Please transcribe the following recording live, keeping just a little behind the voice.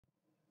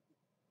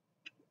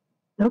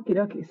Okie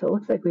dokie, so it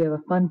looks like we have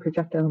a fun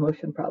projectile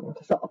motion problem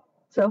to solve.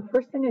 So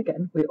first thing,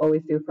 again, we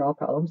always do for all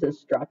problems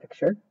is draw a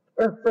picture,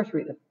 or first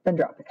read it, then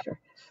draw a picture.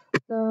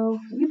 So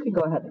you can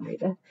go ahead and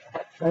read it,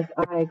 as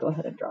I go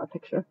ahead and draw a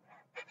picture.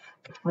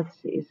 Let's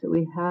see, so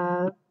we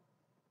have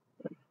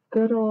a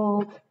good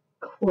old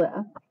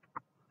cliff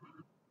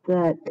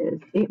that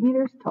is 8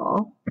 meters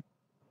tall.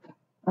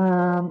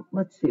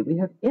 Let's see, we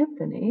have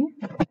Anthony.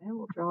 Okay,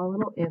 we'll draw a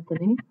little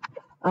Anthony.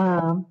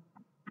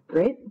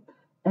 Great.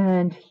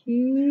 And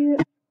he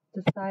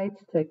decides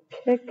to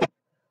kick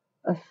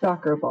a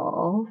soccer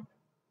ball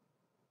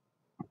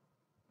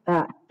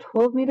at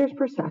 12 meters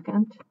per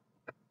second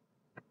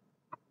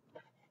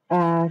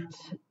at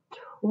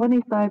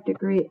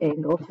 25-degree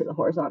angle to the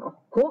horizontal.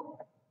 Cool.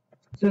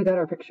 So we got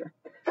our picture.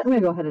 I'm going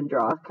to go ahead and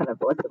draw kind of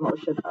what the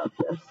motion of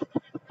this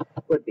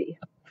would be.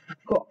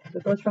 Cool. So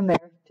it goes from there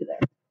to there.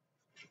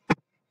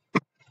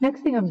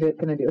 Next thing I'm going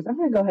to do is I'm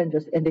going to go ahead and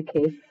just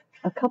indicate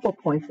a couple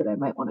points that I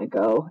might want to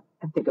go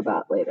and think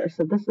about later.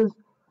 So this is,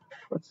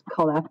 let's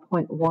call that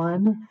point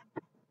 1.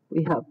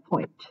 We have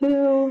point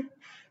 2.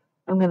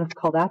 I'm going to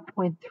call that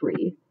point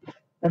 3.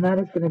 And that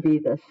is going to be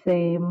the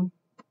same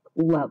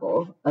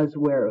level as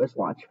where it was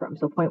launched from.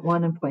 So point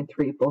 1 and point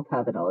 3 both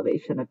have an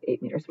elevation of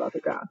 8 meters above the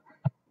ground.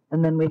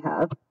 And then we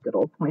have good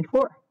old point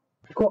 4.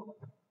 Cool.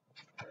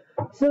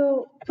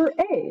 So for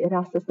A, it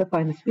asks us to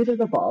find the speed of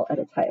the ball at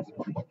its highest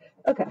point.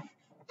 Okay.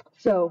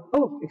 So,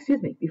 oh,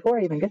 excuse me, before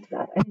I even get to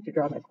that, I need to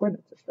draw my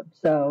coordinate system.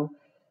 So,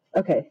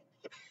 okay,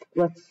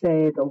 let's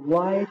say the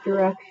y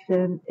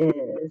direction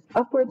is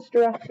upwards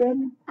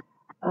direction,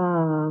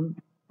 and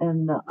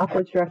the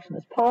upwards direction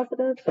is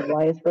positive, so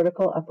y is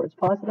vertical, upwards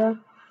positive.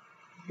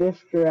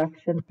 This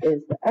direction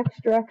is the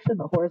x direction,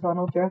 the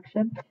horizontal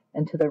direction,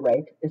 and to the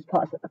right is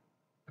positive.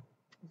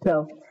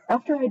 So,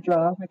 after I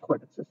draw my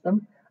coordinate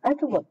system, I have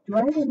to look, do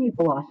I have any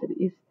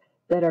velocities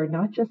that are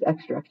not just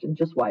x direction,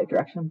 just y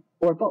direction,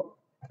 or both?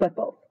 But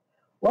both.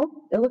 Well,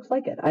 it looks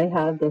like it. I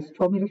have this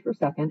 12 meters per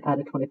second at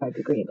a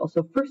 25-degree angle.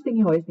 So first thing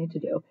you always need to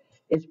do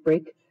is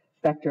break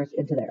vectors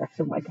into their x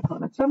and y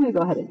components. So I'm going to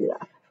go ahead and do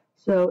that.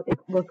 So it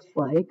looks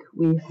like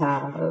we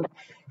have,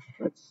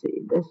 let's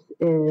see, this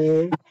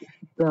is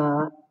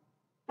the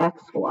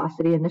x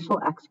velocity, initial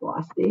x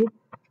velocity,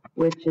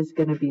 which is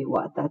going to be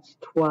what? That's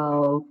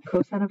 12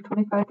 cosine of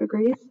 25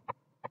 degrees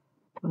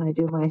when I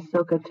do my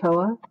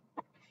SOHCAHTOA.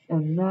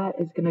 And that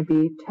is going to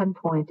be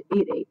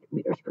 10.88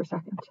 meters per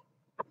second.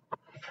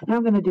 Now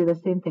I'm going to do the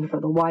same thing for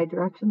the y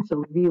direction,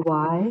 so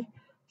Vy.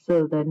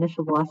 So the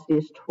initial velocity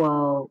is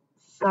 12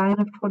 sine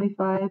of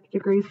 25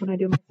 degrees when I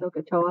do my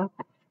SOHCAHTOA,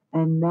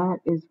 and that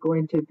is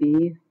going to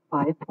be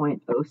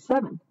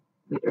 5.07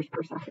 meters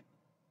per second.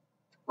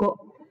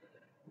 Cool.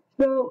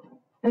 So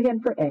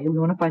again, for A, we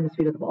want to find the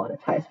speed of the ball at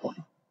its highest point.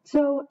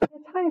 So at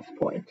its highest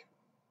point,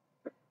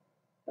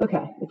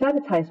 okay, it's at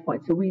its highest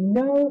point, so we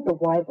know the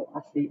y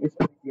velocity is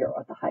 0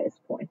 at the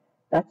highest point.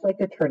 That's like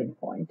a turning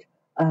point.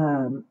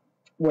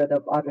 Where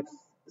the object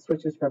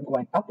switches from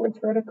going upwards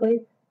vertically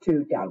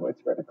to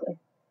downwards vertically.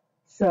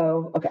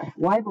 So, okay,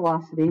 y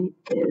velocity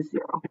is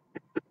 0.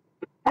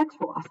 X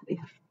velocity.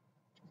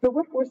 So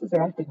what forces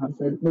are acting on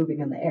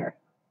moving in the air?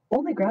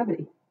 Only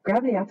gravity.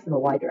 Gravity acts in the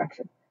y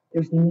direction.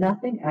 There's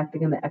nothing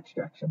acting in the x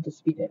direction to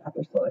speed it up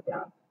or slow it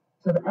down.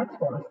 So the x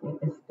velocity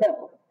is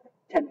still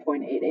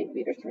 10.88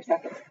 meters per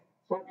second.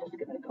 So I'm just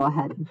going to go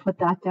ahead and put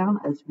that down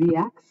as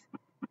Vx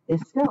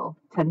is still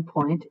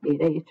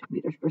 10.88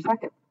 meters per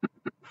second.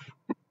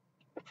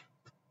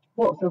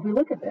 Well, so if we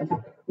look at this,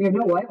 we have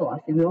no y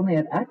velocity, we only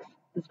have x.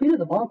 The speed of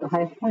the ball at the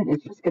highest point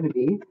is just going to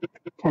be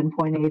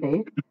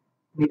 10.88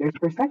 meters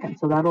per second.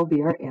 So that'll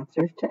be our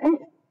answer to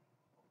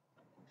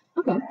A.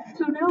 Okay,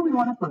 so now we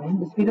want to find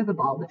the speed of the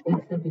ball the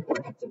instant before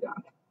it hits the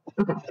ground.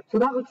 Okay, so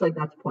that looks like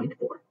that's point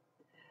 4.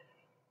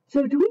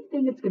 So do we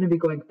think it's going to be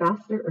going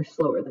faster or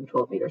slower than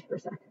 12 meters per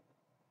second?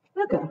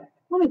 Okay,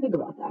 let me think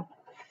about that.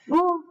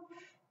 Well,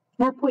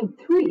 at point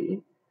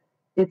 3,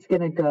 it's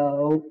going to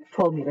go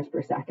 12 meters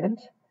per second,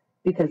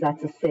 because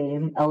that's the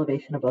same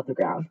elevation above the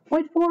ground.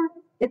 Point 4,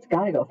 it's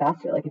got to go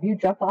faster. Like if you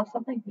jump off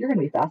something, you're going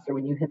to be faster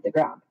when you hit the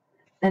ground.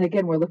 And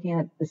again, we're looking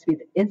at the speed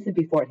the instant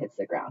before it hits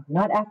the ground,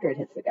 not after it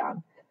hits the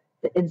ground,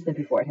 the instant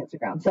before it hits the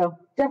ground. So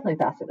definitely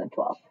faster than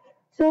 12.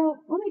 So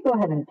let me go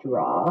ahead and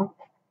draw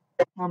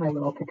on my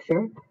little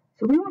picture.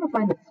 So we want to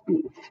find the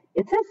speed.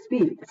 It says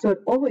speed, so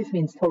it always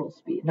means total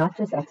speed, not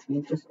just x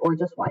speed or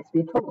just y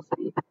speed, total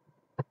speed.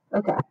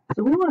 Okay,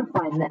 so we want to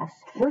find this.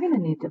 We're going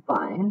to need to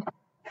find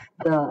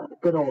the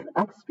good old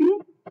x speed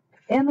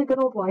and the good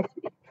old y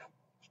speed.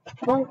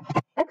 Well,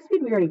 x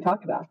speed we already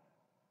talked about.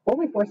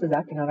 Only forces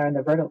acting on are in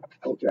the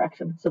vertical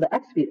direction, so the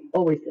x speed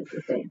always is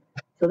the same.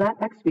 So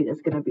that x speed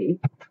is going to be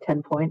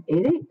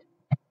 10.88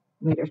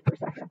 meters per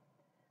second.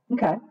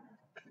 Okay,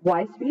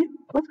 y speed,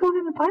 let's go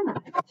ahead and find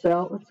that.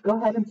 So let's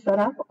go ahead and set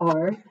up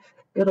our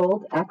good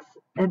old x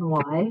and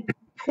y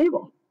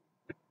table.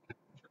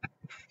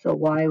 So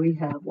y we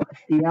have what?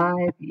 Di,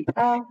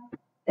 Bf,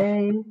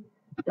 A,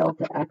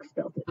 delta x,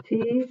 delta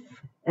t,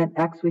 and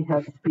x we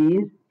have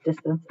speed,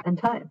 distance, and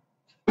time.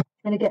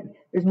 And again,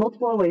 there's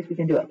multiple ways we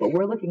can do it, but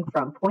we're looking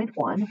from point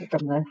 1,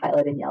 from the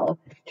highlight in yellow,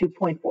 to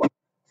point 4.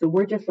 So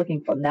we're just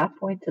looking from that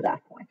point to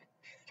that point.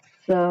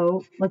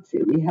 So let's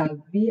see, we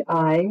have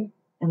VI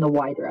in the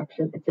y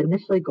direction. It's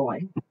initially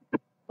going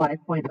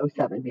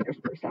 5.07 meters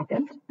per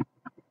second.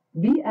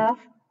 VF,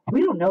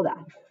 we don't know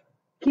that.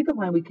 Keep in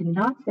mind, we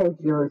cannot say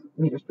 0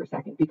 meters per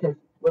second because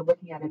we're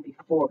looking at it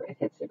before it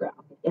hits the ground,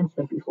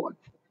 instant before.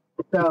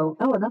 So,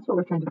 oh, and that's what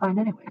we're trying to find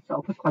anyway. So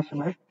I'll put question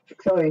mark.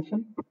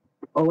 Acceleration,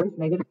 always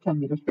negative 10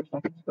 meters per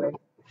second squared.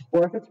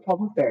 Or if it's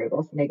problem with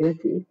variables,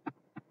 negative t.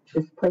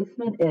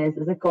 Displacement is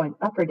it going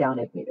up or down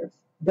 8 meters?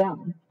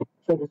 Down.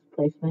 So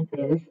displacement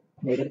is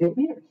negative 8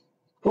 meters.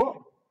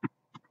 Cool.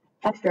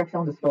 X direction,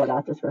 I'll just fill it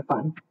out just for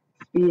fun.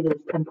 Speed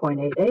is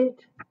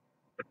 10.88.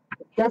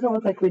 Doesn't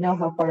look like we know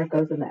how far it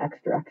goes in the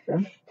x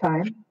direction.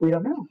 Time, we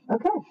don't know.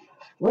 Okay,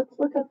 let's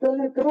look at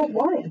the good old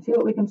y and see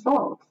what we can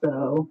solve.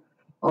 So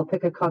I'll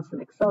pick a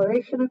constant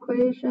acceleration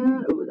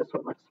equation. Ooh, this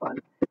one looks fun.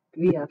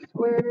 Vf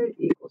squared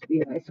equals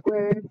vi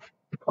squared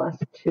plus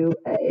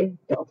 2a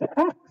delta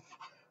x.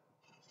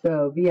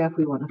 So Vf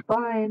we want to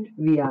find.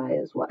 Vi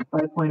is what?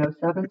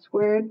 5.07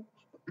 squared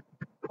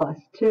plus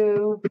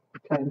 2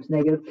 times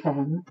negative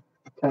 10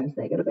 times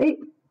negative 8.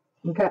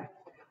 Okay.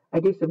 I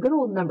do some good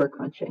old number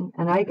crunching,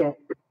 and I get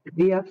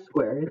Vf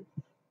squared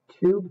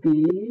to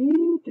be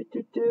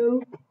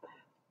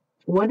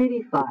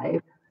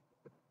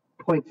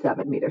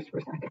 185.7 meters per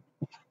second.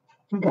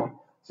 Okay,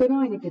 so now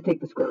I need to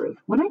take the square root.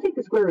 When I take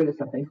the square root of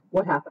something,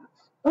 what happens?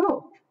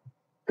 Oh,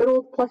 good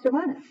old plus or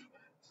minus.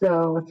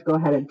 So let's go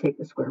ahead and take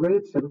the square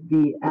root. So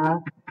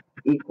Vf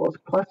equals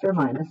plus or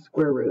minus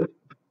square root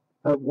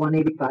of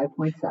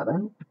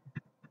 185.7,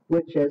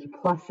 which is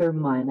plus or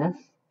minus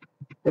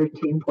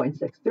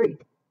 13.63.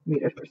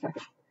 meters per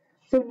second.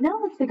 So now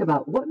let's think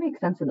about what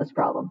makes sense in this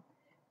problem.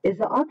 Is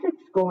the object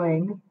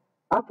going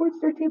upwards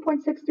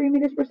 13.63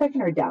 meters per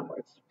second or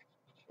downwards?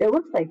 It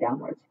looks like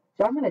downwards.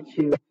 So I'm going to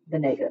choose the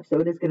negative. So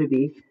it is going to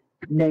be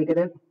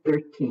negative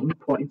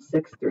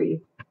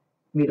 13.63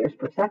 meters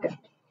per second.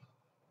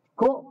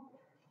 Cool.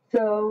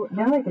 So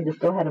now I can just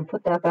go ahead and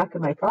put that back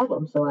in my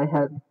problem. So I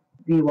have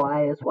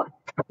Vy is what?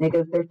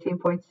 Negative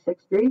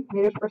 13.63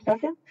 meters per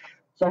second.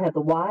 So I have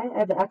the y, I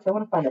have the x. I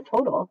want to find the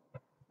total.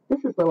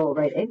 This is the little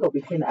right angle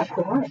between the x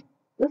and y.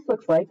 This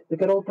looks like the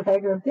good old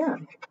Pythagorean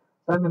theorem.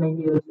 So I'm going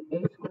to use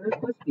a squared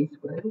plus b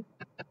squared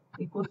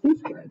equals c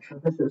squared. So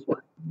this is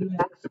what?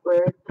 Vx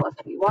squared plus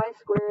vy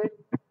squared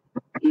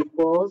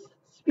equals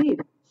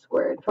speed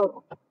squared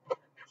total.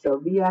 So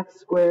Vx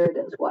squared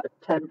is what?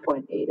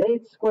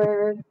 10.88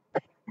 squared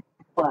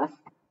plus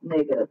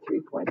negative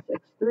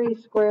 3.63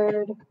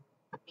 squared.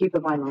 Keep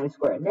in mind when we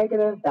square a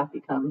negative, that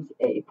becomes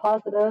a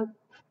positive,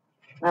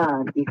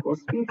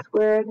 equals speed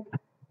squared.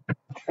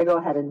 I go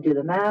ahead and do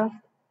the math.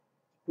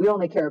 We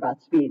only care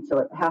about speed, so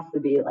it has to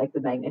be like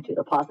the magnitude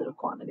of positive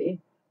quantity.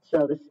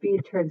 So the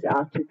speed turns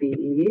out to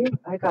be,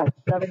 I got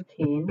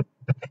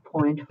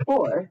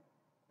 17.4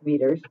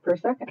 meters per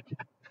second.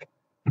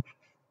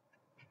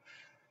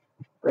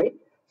 Great.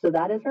 So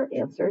that is our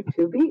answer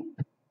to B.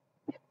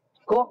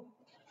 Cool.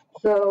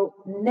 So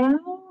now,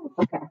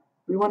 okay,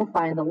 we want to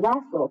find the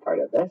last little part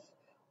of this.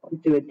 I'll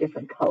do a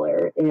different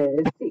color,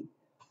 is C.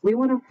 We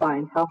want to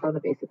find how far on the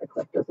base of the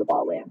cliff does the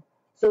ball land.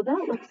 So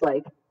that looks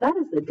like that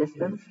is the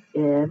distance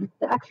in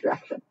the x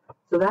direction.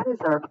 So that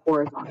is our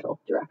horizontal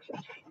direction.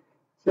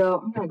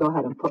 So I'm going to go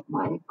ahead and put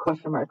my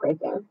question mark right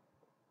there.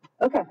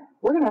 Okay,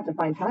 we're going to have to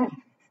find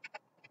time.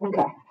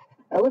 Okay,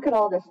 I look at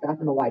all this stuff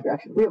in the y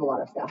direction. We have a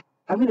lot of stuff.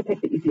 I'm going to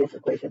pick the easiest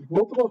equation.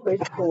 Multiple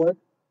equations will work.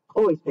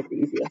 Always pick the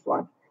easiest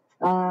one.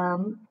 I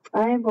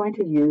am going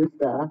to use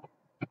the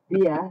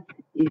Vf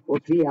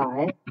equals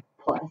Vi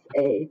plus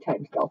A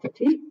times delta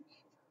t.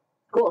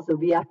 Cool, so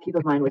Vf, keep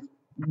in mind, was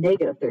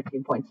negative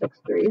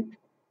 13.63.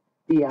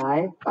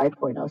 Vi,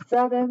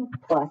 5.07,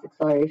 plus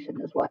acceleration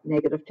is what?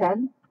 Negative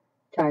 10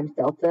 times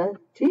delta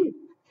t.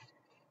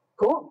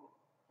 Cool.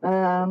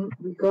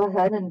 We go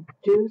ahead and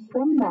do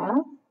some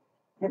math,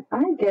 and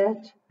I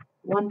get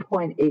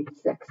 1.86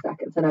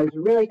 seconds. And I was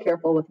really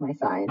careful with my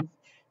signs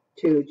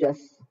to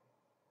just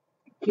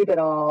keep it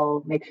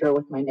all, make sure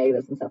with my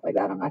negatives and stuff like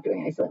that, I'm not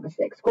doing any silly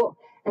mistakes. Cool.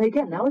 And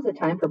again, that was the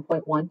time from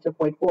point 1 to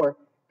point 4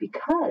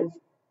 because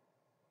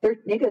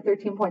negative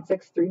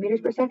 13.63 meters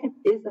per second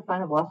is the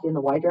final velocity in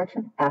the y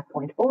direction at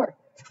point 4.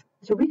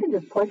 So we can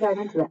just plug that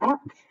into the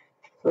app.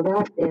 So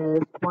that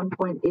is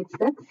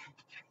 1.86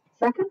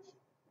 seconds.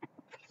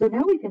 So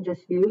now we can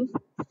just use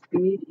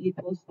speed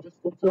equals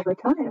distance over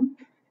time.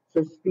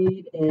 So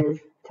speed is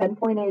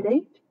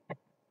 10.88,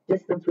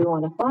 distance we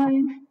want to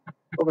find,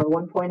 over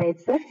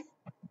 1.86.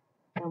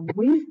 And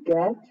we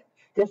get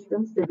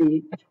distance to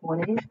be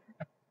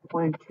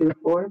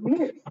 20.24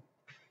 meters.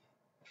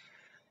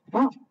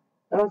 Wow,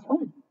 that was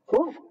fun.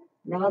 Cool.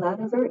 Now that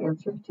is our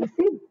answer to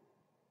C.